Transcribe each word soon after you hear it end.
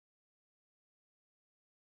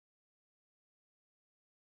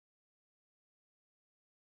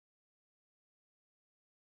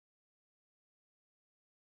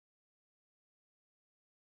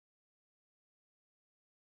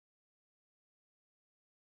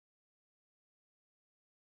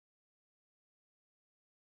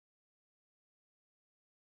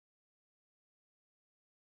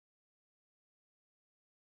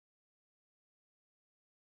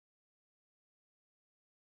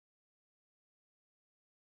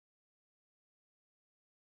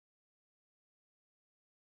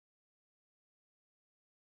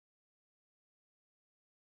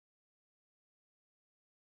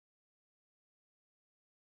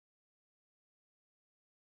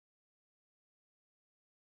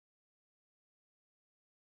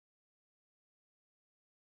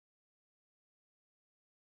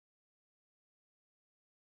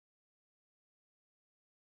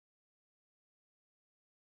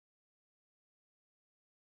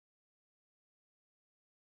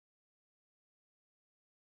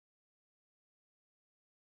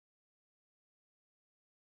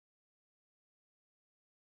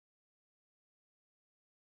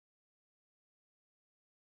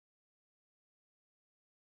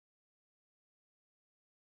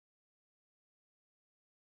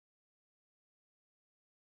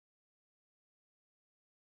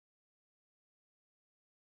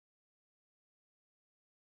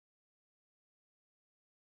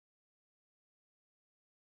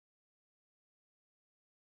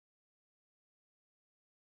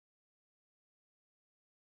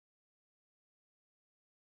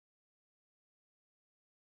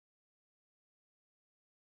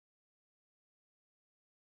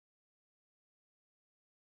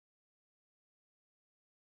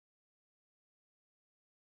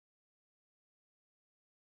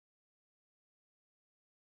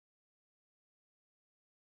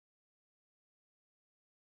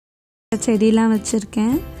செடியெல்லாம்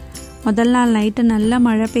வச்சுருக்கேன். முதல் நாள் நைட்டு நல்லா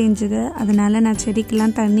மழை பெஞ்சுது, அதனால் நான்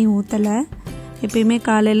செடிக்கெலாம் தண்ணி ஊற்றலை. எப்பயுமே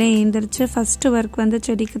காலையில் எழுந்திரிச்சு ஃபஸ்ட்டு ஒர்க் வந்து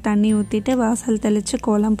செடிக்கு தண்ணி ஊற்றிட்டு வாசல் தெளித்து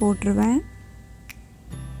கோலம் போட்டுருவேன்.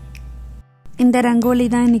 இந்த ரங்கோலி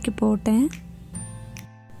தான் இன்றைக்கி போட்டேன்.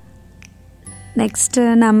 நெக்ஸ்ட்டு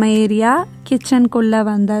நம்ம ஏரியா கிச்சனுக்குள்ளே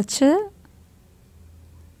வந்தாச்சு.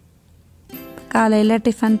 காலையில்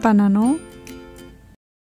டிஃபன் பண்ணணும்.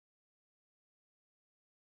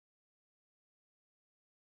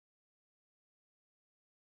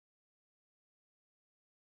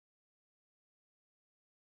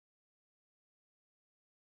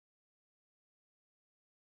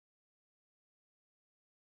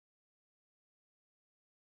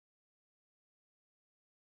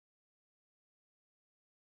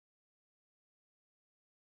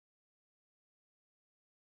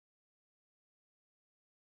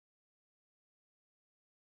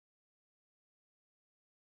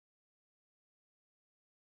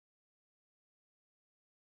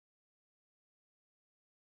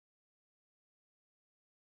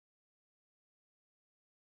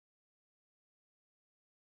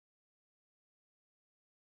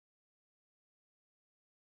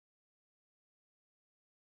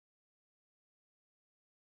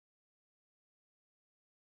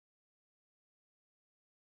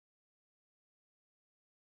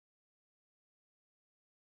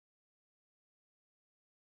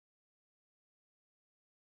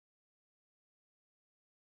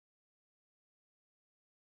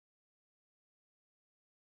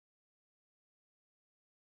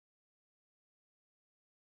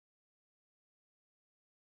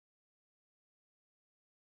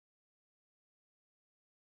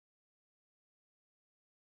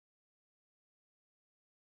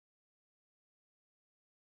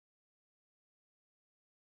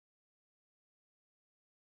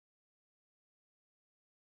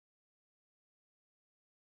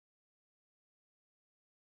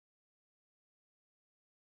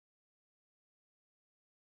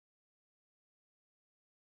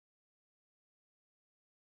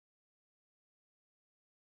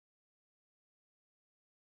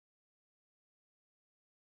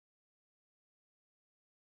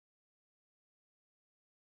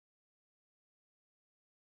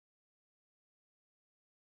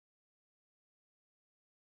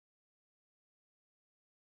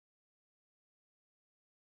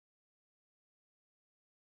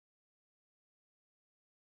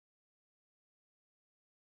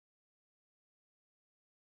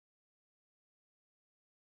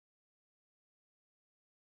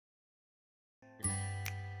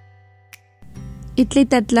 இட்லி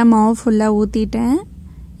தட்டில் மாவு ஃபுல்லாக ஊற்றிட்டேன்.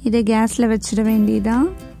 இதை கேஸில் வச்சிட வேண்டியதான்.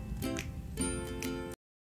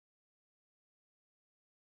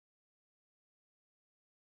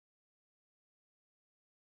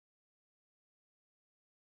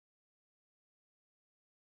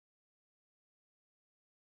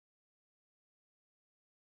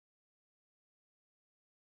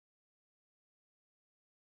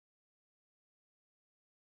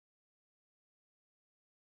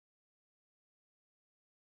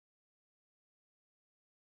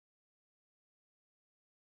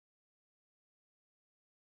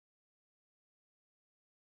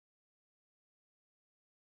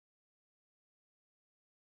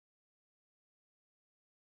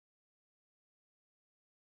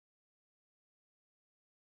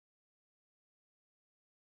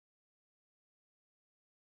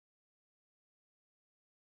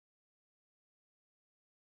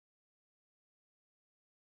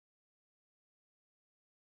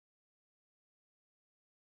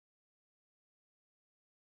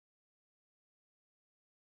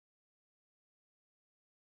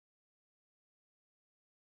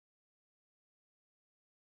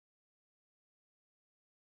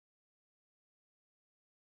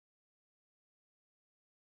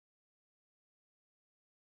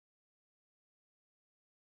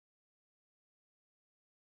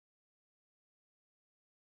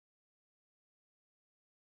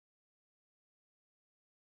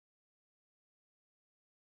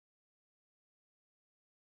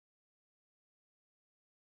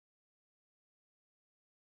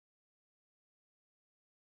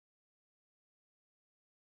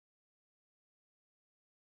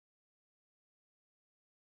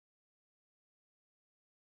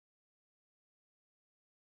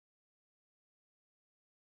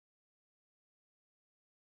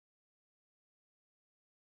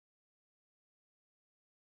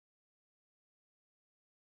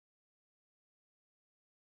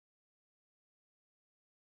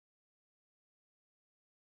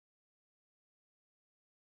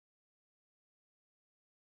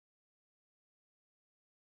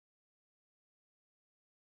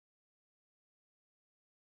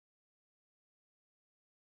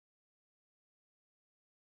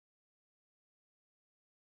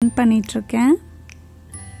 பண்ணிகிட்ருக்கேன்.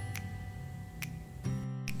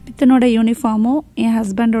 மித்தனோட யூனிஃபார்மும் என்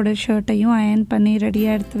ஹஸ்பண்டோட ஷர்ட்டையும் அயர்ன் பண்ணி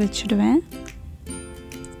ரெடியாக எடுத்து வச்சுடுவேன்.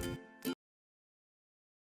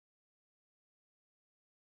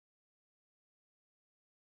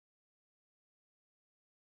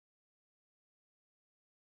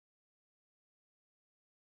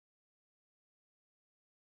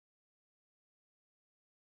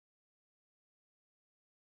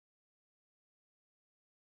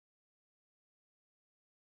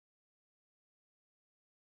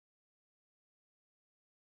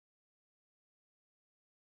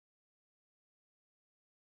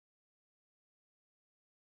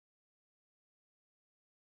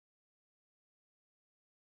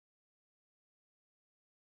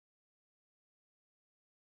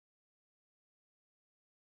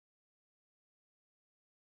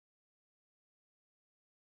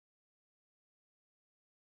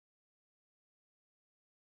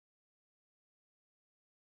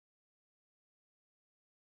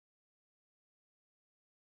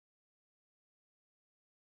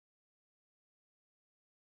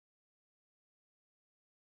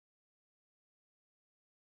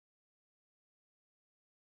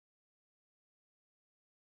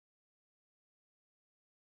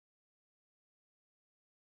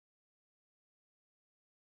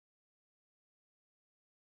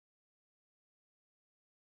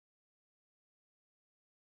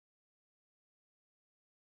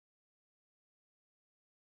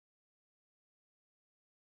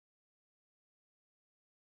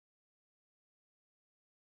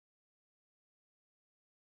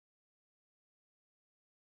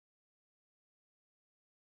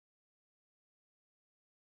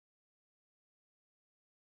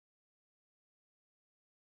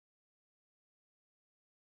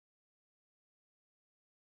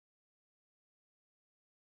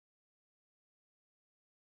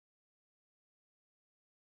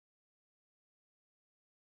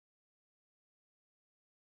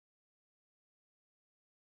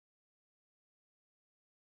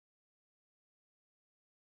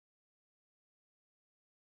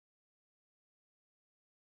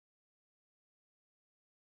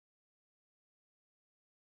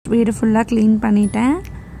 வீடு ஃபுல்லாக க்ளீன் பண்ணிட்டேன்.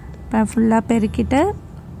 இப்போ ஃபுல்லாக பெருக்கிட்டு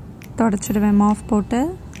தொடச்சிடுவேன் மாஃப் போட்டு.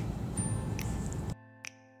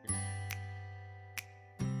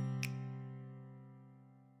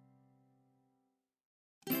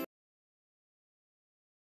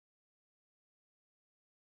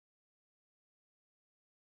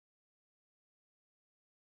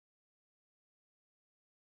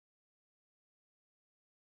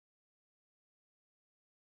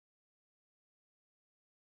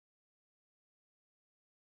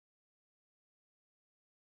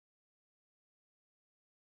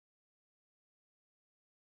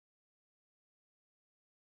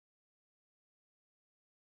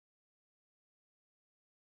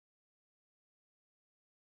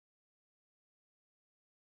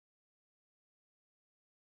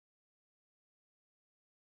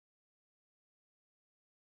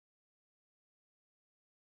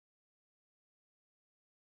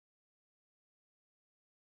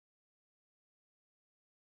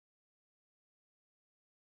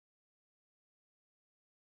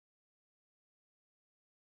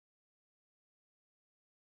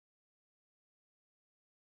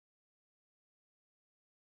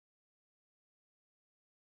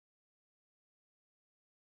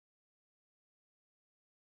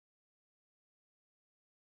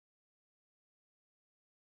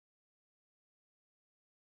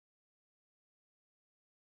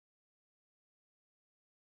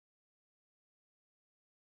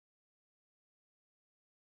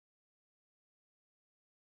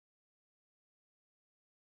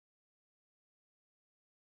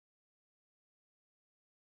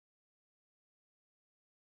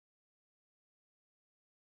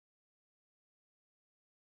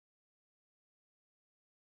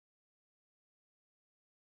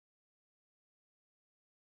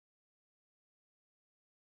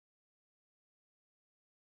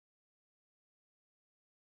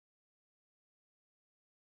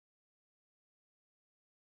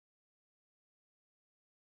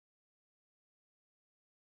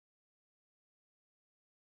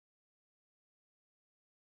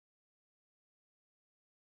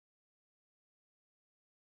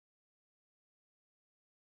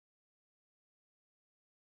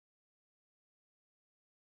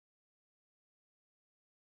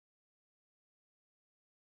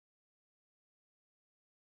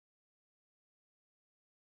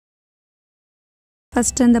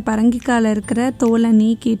 ஃபஸ்ட்டு இந்த பரங்கிக்காயில் இருக்கிற தோலை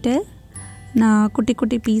நீக்கிட்டு நான் குட்டி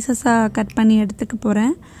குட்டி பீசஸாக கட் பண்ணி எடுத்துக்க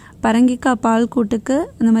போகிறேன். பரங்கிக்காய் பால் கூட்டுக்கு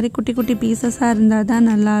அந்த மாதிரி குட்டி குட்டி பீசஸாக இருந்தால் தான்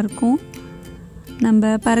நல்லாயிருக்கும்.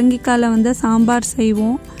 நம்ம பரங்கிக்காயில் வந்து சாம்பார்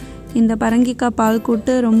செய்வோம். இந்த பரங்கிக்காய் பால்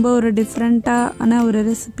கூட்டு ரொம்ப ஒரு டிஃப்ரெண்ட்டான ஒரு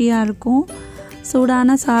ரெசிபியாக இருக்கும்.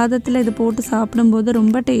 சூடான சாதத்தில் இது போட்டு சாப்பிடும்போது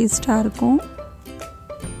ரொம்ப டேஸ்ட்டாக இருக்கும்.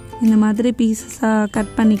 இந்த மாதிரி பீசஸாக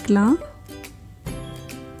கட் பண்ணிக்கலாம்.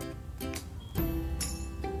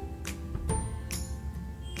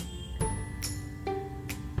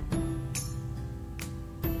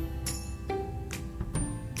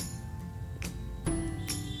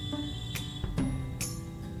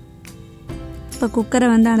 இப்போ குக்கரை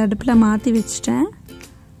வந்து அடுப்பில் மாற்றி வச்சிட்டேன்.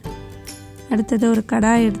 அடுத்தது ஒரு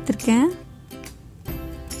கடாய் எடுத்திருக்கேன்.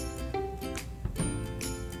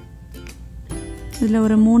 இதில்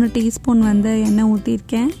ஒரு 3 டீஸ்பூன் வந்து எண்ணெய்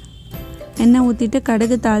ஊற்றிருக்கேன். எண்ணெய் ஊற்றிட்டு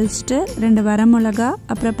கடுகு தாளிச்சிட்டு 2 வரமிளகா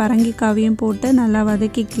அப்புறம் பரங்கிக்காவையும் போட்டு நல்லா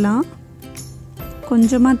வதக்கிக்கலாம்.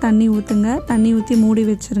 கொஞ்சமாக தண்ணி ஊற்றுங்க. தண்ணி ஊற்றி மூடி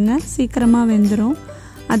வச்சுருங்க. சீக்கிரமாக வெந்துடும்.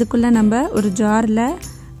 அதுக்குள்ளே நம்ம ஒரு ஜாரில்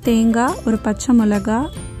தேங்காய், ஒரு பச்சை மிளகா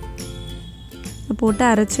போட்டு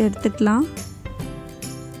அரைச்சி எடுத்துக்கலாம்.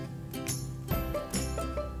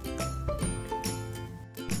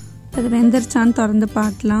 அது வெந்துருச்சான்னு திறந்து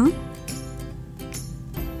பார்க்கலாம்.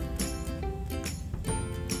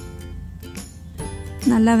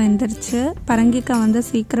 நல்லா வெந்துருச்சு. பரங்கிக்காய் வந்து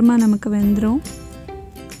சீக்கிரமாக நமக்கு வெந்துடும்.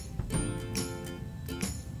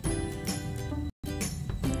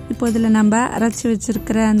 இப்போ இதில் நம்ம அரைச்சி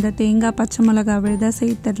வச்சுருக்கிற அந்த தேங்காய், பச்சை மிளகா விழுத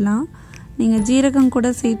சேர்த்துடலாம். நீங்கள் ஜீரகம் கூட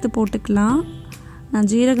சேர்த்து போட்டுக்கலாம். நான்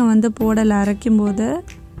ஜீரகம் வந்து போடலை அரைக்கும்போது.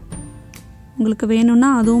 உங்களுக்கு வேணும்னா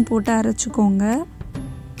அதுவும் போட்டு அரைச்சிக்கோங்க.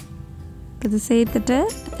 இது சேர்த்துட்டு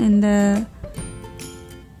இந்த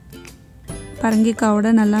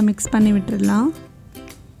பரங்கிக்காயோட நல்லா மிக்ஸ் பண்ணி விட்டுடலாம்.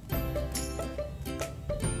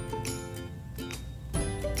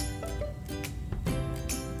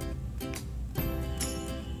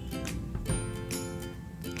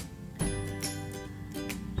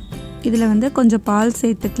 இதில் வந்து கொஞ்சம் பால்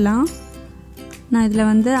சேர்த்துக்கலாம். நான் இதில்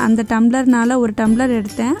வந்து அந்த டம்ளர்னால 1 டம்ளர்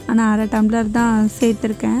எடுத்தேன். ஆனால் 1/2 டம்ளர் தான்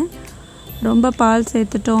சேர்த்துருக்கேன். ரொம்ப பால்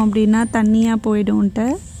சேர்த்துட்டோம் அப்படின்னா தண்ணியாக போயிடும்ன்ட்டு.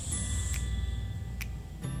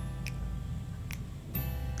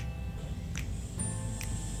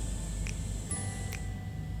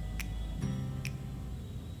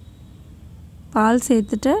 பால்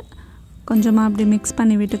சேர்த்துட்டு கொஞ்சமாக அப்படி மிக்ஸ்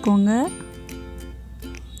பண்ணி விட்டுக்கோங்க.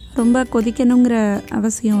 ரொம்ப கொதிக்கணுங்கிற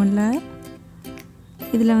அவசியம் இல்லை.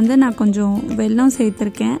 இதில் வந்து நான் கொஞ்சம் வெல்லம்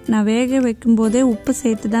சேர்த்துருக்கேன். நான் வேக வைக்கும்போதே உப்பு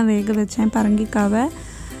சேர்த்து தான் வேக வச்சேன் பரங்கிக்காவை.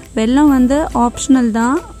 வெல்லம் வந்து ஆப்ஷனல்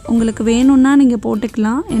தான். உங்களுக்கு வேணும்னா நீங்கள்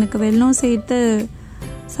போட்டுக்கலாம். எனக்கு வெல்லம் சேர்த்து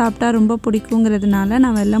சாப்பிட்டா ரொம்ப பிடிக்குங்கிறதுனால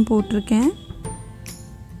நான் வெல்லம் போட்டிருக்கேன்.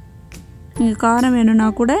 நீங்கள் காரம் வேணும்னா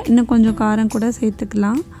கூட இன்னும் கொஞ்சம் காரம் கூட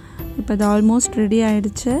சேர்த்துக்கலாம். இப்போ இது ஆல்மோஸ்ட் ரெடி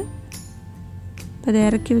ஆகிடுச்சு. இப்போ இதை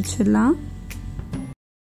இறக்கி வச்சிடலாம்.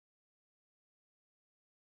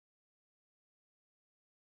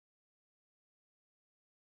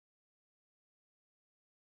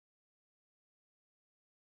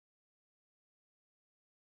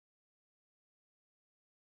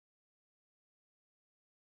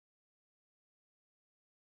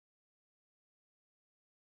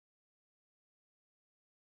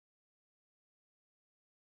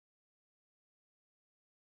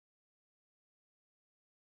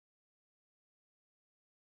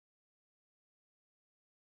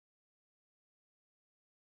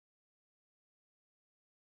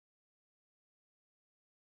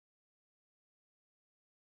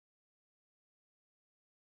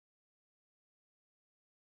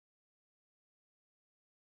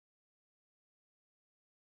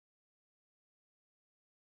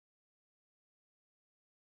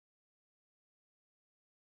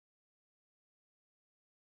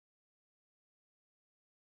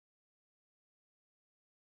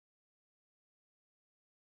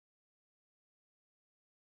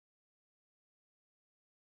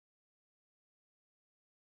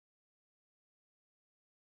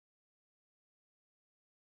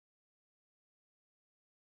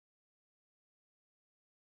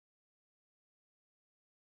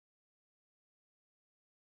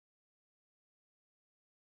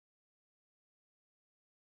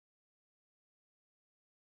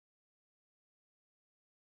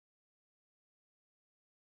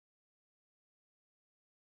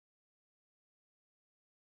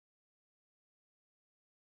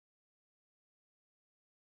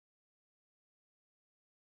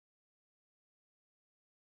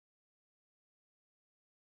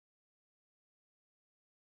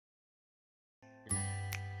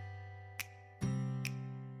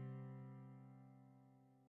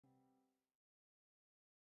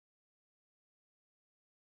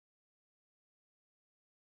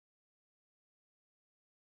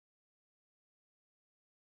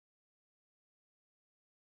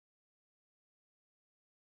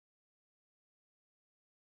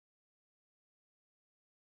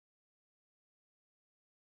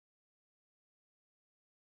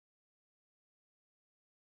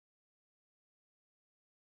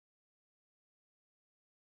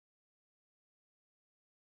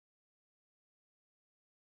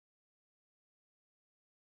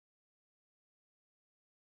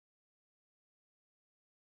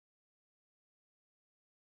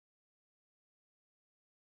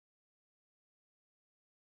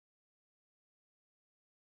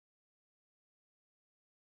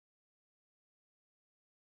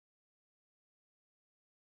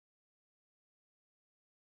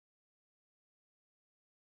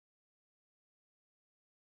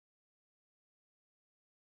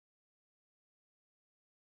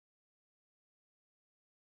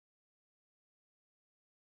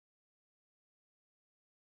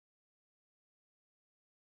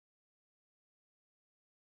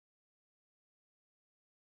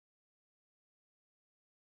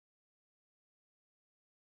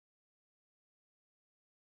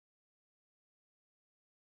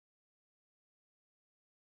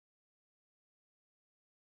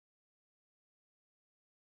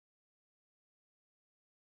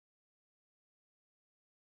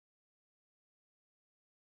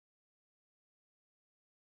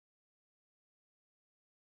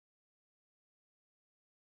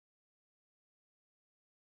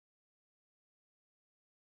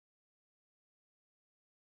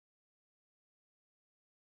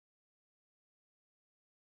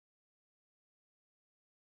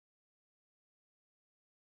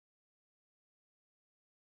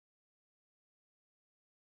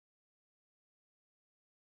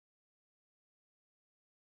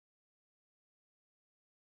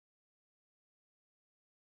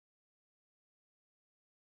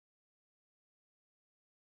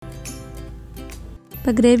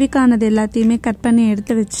 இப்போ கிரேவிக்கானது எல்லாத்தையுமே கட் பண்ணி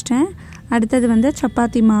எடுத்து வச்சிட்டேன். அடுத்தது வந்து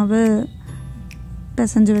சப்பாத்தி மாவு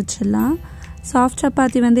பிசைஞ்சு வச்சிடலாம். சாஃப்ட்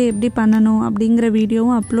சப்பாத்தி வந்து எப்படி பண்ணணும் அப்படிங்கிற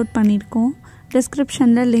வீடியோவும் அப்லோட் பண்ணியிருக்கோம்.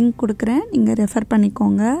 டிஸ்கிரிப்ஷனில் லிங்க் கொடுக்குறேன், நீங்கள் ரெஃபர்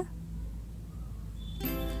பண்ணிக்கோங்க.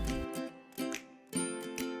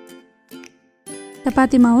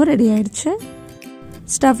 சப்பாத்தி மாவும் ரெடி ஆயிடுச்சு.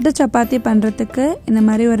 ஸ்டஃப்டு சப்பாத்தி பண்ணுறதுக்கு இந்த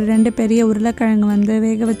மாதிரி ஒரு 2 பெரிய உருளைக்கிழங்கு வந்து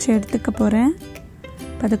வேக வச்சு எடுத்துக்க போகிறேன்.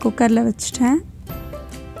 இப்போ அதை குக்கரில் வச்சுட்டேன்.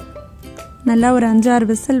 நல்லா ஒரு 5-6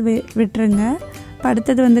 விசில் விட்டுருங்க. இப்போ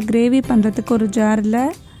அடுத்தது வந்து கிரேவி பண்ணுறதுக்கு ஒரு ஜாரில்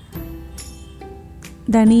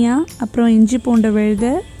தனியா, அப்புறம் இஞ்சி பூண்டு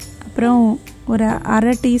விழுது, அப்புறம் ஒரு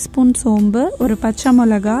 1/2 டீஸ்பூன் சோம்பு, ஒரு பச்சை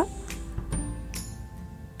மிளகா,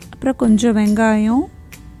 அப்புறம் கொஞ்சம் வெங்காயம்,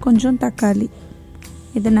 கொஞ்சம் தக்காளி,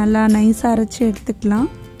 இது நல்லா நைஸாக அரைச்சி எடுத்துக்கலாம்.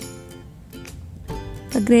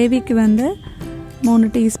 இப்போ கிரேவிக்கு வந்து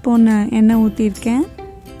 3 டீஸ்பூன் எண்ணெய் ஊற்றிருக்கேன்.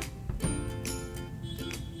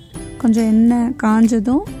 கொஞ்சம் எண்ணெய்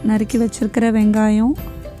காஞ்சதும் நறுக்கி வச்சுருக்கிற வெங்காயம்,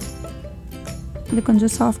 இது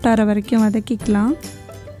கொஞ்சம் சாஃப்டாகிற வரைக்கும் வதக்கிக்கலாம்.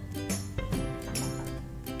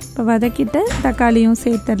 இப்போ வதக்கிட்டு தக்காளியும்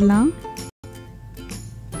சேர்த்துடலாம்.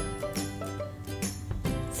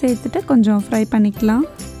 சேர்த்துட்டு கொஞ்சம் ஃப்ரை பண்ணிக்கலாம்.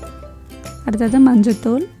 அடுத்தது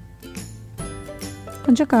மஞ்சத்தூள்,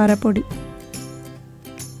 கொஞ்சம் காரப்பொடி.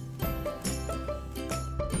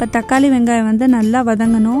 இப்போ தக்காளி வெங்காயம் வந்து நல்லா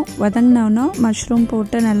வதங்கினோன்னா மஷ்ரூம்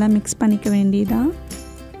போட்டு நல்லா மிக்ஸ் பண்ணிக்க வேண்டியதான்.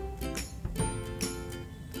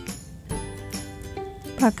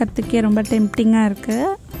 பார்க்கறதுக்கே ரொம்ப டெம்ப்டிங்காக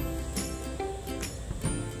இருக்குது.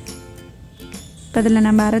 இப்போ இதில்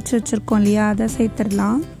நம்ம அரைச்சி வச்சுருக்கோம் இல்லையா, அதை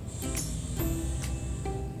சேர்த்துடலாம்.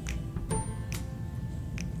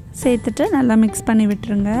 சேர்த்துட்டு நல்லா மிக்ஸ் பண்ணி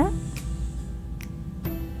விட்டுருங்க.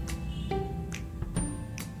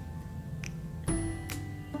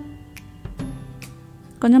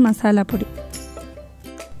 கொஞ்சம் மசாலா பொடி.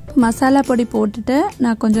 மசாலா பொடி போட்டுட்டு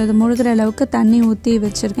நான் கொஞ்சம் அது முழுகிற அளவுக்கு தண்ணி ஊற்றி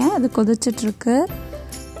வச்சுருக்கேன். அது கொதிச்சிட்ருக்கு.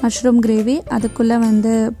 மஷ்ரூம் கிரேவி அதுக்குள்ளே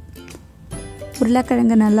வந்து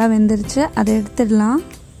உருளைக்கிழங்கு நல்லா வெந்துருச்சு, அதை எடுத்துடலாம்.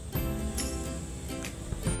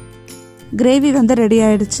 கிரேவி வந்து ரெடி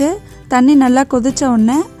ஆயிடுச்சு. தண்ணி நல்லா கொதிச்ச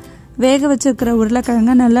உடனே வேக வச்சுருக்கிற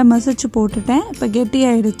உருளைக்கிழங்கை நல்லா மசிச்சு போட்டுட்டேன். இப்போ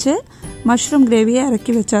கெட்டியாயிடுச்சு. மஷ்ரூம் கிரேவியை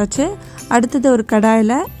இறக்கி வச்சாச்சு. அடுத்தது ஒரு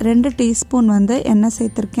கடாயில் 2 டீஸ்பூன் வந்து எண்ணெய்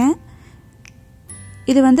சேர்த்துருக்கேன்.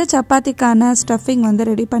 இது வந்து சப்பாத்திக்கான ஸ்டஃபிங் வந்து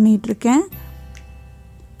ரெடி பண்ணிகிட்ருக்கேன்.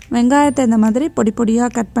 வெங்காயத்தை இந்த மாதிரி பொடி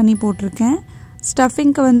பொடியாக கட் பண்ணி போட்டிருக்கேன்.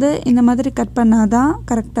 ஸ்டஃபிங்க்கு வந்து இந்த மாதிரி கட் பண்ணால் தான்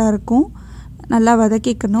கரெக்டாக இருக்கும். நல்லா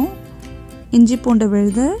வதக்கிக்கணும். இஞ்சி பூண்டு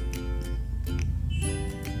விழுது,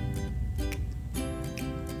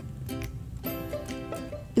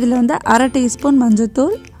 இதில் வந்து 1/2 டீஸ்பூன்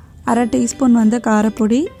மஞ்சத்தூள், 1/2 டீஸ்பூன் வந்து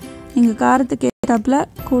காரப்பொடி. நீங்கள் காரத்துக்கு ஏற்றாப்புல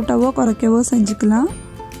கூட்டவோ குறைக்கவோ செஞ்சுக்கலாம்.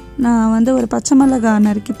 நான் வந்து ஒரு பச்சை மிளகாய்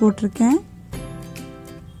நறுக்கி போட்டிருக்கேன்.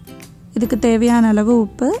 இதுக்கு தேவையான அளவு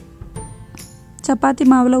உப்பு. சப்பாத்தி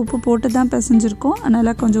மாவில் உப்பு போட்டு தான் பிசைஞ்சிருக்கோம்,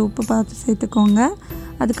 அதனால் கொஞ்சம் உப்பு பார்த்து சேர்த்துக்கோங்க.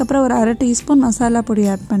 அதுக்கப்புறம் ஒரு 1/2 டீஸ்பூன் மசாலா பொடி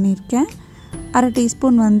ஆட் பண்ணியிருக்கேன். 1/2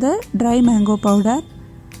 டீஸ்பூன் வந்து ட்ரை மேங்கோ பவுடர்.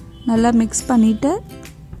 நல்லா மிக்ஸ் பண்ணிவிட்டு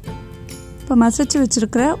இப்போ மசிச்சு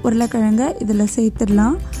வச்சுருக்கிற உருளைக்கிழங்கை இதில்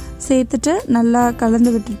சேர்த்துடலாம். சேர்த்துட்டு நல்லா கலந்து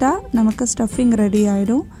விட்டுட்டா நமக்கு ஸ்டஃபிங் ரெடி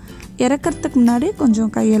ஆகிடும். இறக்கிறதுக்கு முன்னாடி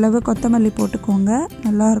கொஞ்சம் கையளவு கொத்தமல்லி போட்டுக்கோங்க,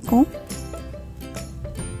 நல்லாயிருக்கும்.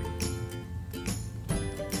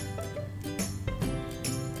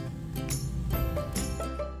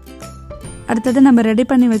 அடுத்தது நம்ம ரெடி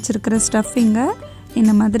பண்ணி வச்சுருக்கிற ஸ்டஃபிங்கை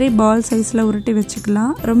இந்த மாதிரி பால் சைஸில் உருட்டி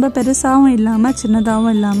வச்சுக்கலாம். ரொம்ப பெருசாகவும் இல்லாமல்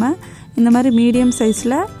சின்னதாகவும் இல்லாமல் இந்த மாதிரி மீடியம்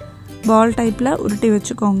சைஸில் பால் டைப்பில் உருட்டி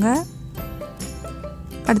வச்சுக்கோங்க.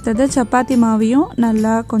 அடுத்தது சப்பாத்தி மாவையும்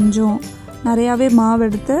நல்லா கொஞ்சம் நிறையாவே மாவு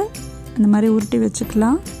எடுத்து இந்த மாதிரி உருட்டி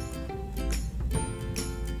வச்சுக்கலாம்.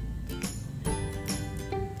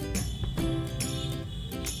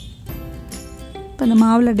 இப்போ இந்த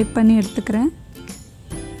மாவில் டிப் பண்ணி எடுத்துக்கிறேன்.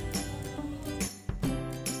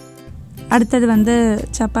 அடுத்தது வந்து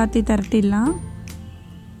சப்பாத்தி திரட்டிடலாம்.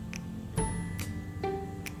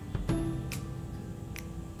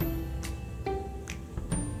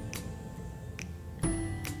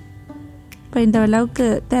 இப்போ இந்த அளவுக்கு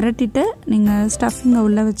திரட்டிட்டு நீங்கள் ஸ்டஃபிங்கை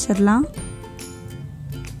உள்ளே வச்சிடலாம்.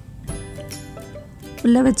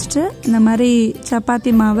 உள்ளே வச்சுட்டு இந்த மாதிரி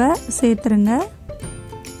சப்பாத்தி மாவை சேர்த்துருங்க.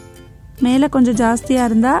 மேலே கொஞ்சம் ஜாஸ்தியாக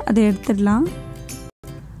இருந்தால் அதை எடுத்துடலாம்.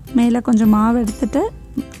 மேலே கொஞ்சம் மாவு எடுத்துட்டு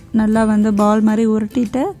நல்லா வந்து பால் மாதிரி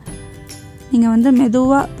உருட்டிட்டு நீங்கள் வந்து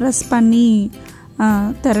மெதுவாக ப்ரெஸ் பண்ணி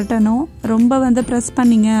திரட்டணும். ரொம்ப வந்து ப்ரெஸ்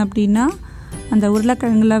பண்ணிங்க அப்படின்னா அந்த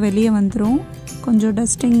உருளைக்கிழங்குலாம் வெளியே வந்துடும். கொஞ்சம்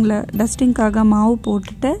டஸ்டிங்காக மாவு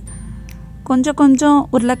போட்டுட்டு கொஞ்சம் கொஞ்சம்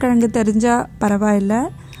உருளைக்கிழங்கு தெரிஞ்சால் பரவாயில்லை,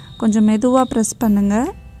 கொஞ்சம் மெதுவாக ப்ரெஸ் பண்ணுங்கள்.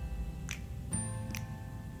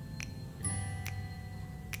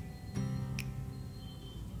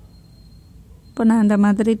 இப்போ நான் அந்த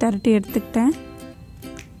மாதிரி திரட்டி எடுத்துக்கிட்டேன்.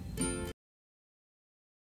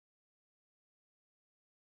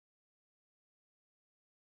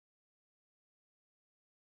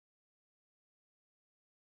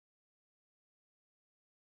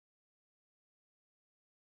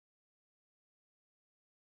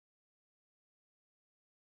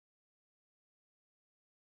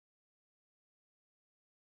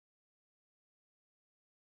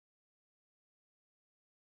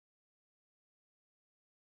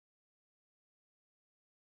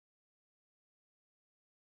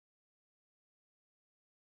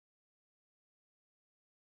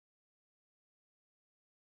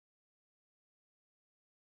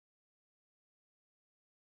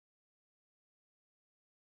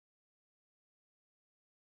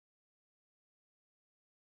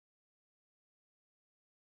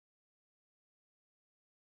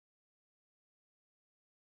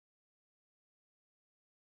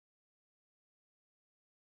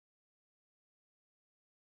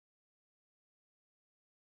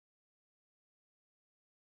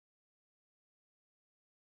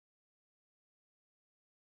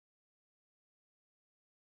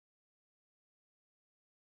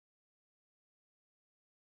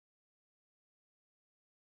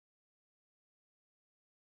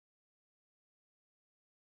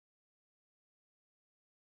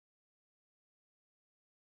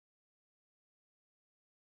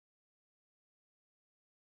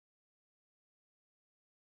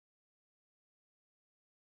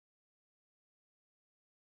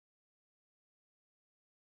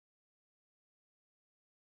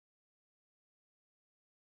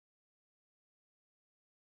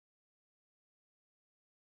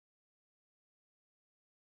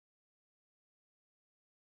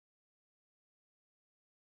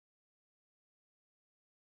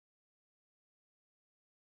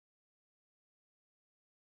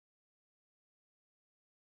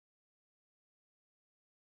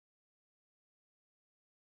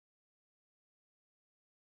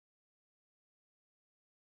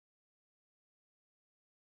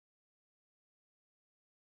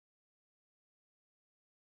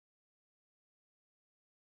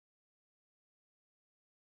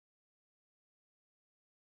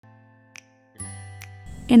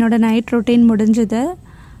 என்னோட நைட் ரொட்டீன் முடிஞ்சது.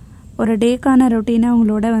 ஒரு டேக்கான ரொட்டீனை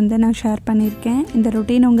உங்களோட நான் ஷேர் பண்ணியிருக்கேன். இந்த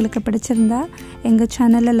ரொட்டீன் உங்களுக்கு பிடிச்சிருந்தா எங்கள்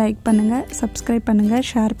சேனலை லைக் பண்ணுங்கள், சப்ஸ்கிரைப் பண்ணுங்கள்,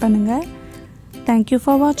 ஷேர் பண்ணுங்கள். தேங்க்யூ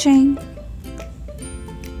ஃபார் வாட்சிங்.